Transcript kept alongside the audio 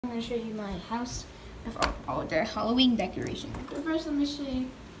going to show you my house of all their Halloween decorations. But first, let me show you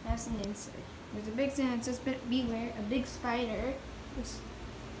what's on the inside. There's a big sign that says beware, a big spider. This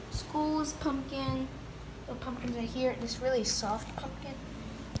school's pumpkin. The pumpkins are here. This really soft pumpkin.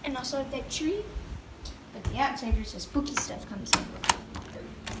 And also that tree. But the outside, there's just spooky stuff comes in.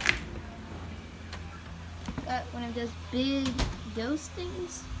 Got one of those big ghost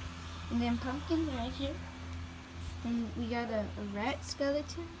things. And then pumpkins right here. And we got a rat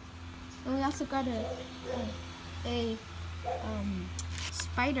skeleton. And we also got a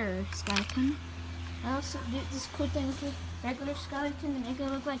spider skeleton. I also did this cool thing with a regular skeleton to make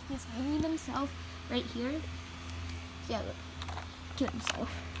it look like he's hanging himself right here. Yeah, look. To himself.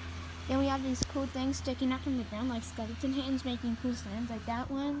 Then we have these cool things sticking out from the ground like skeleton hands making cool sounds like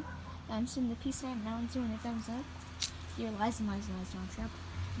that one. I'm seeing the peace sign, that one's doing a thumbs up. Your lies, Donald Trump.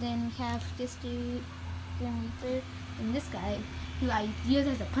 Then we have this dude, then Reaper, and this guy who I use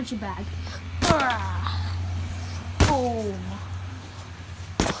as a punching bag.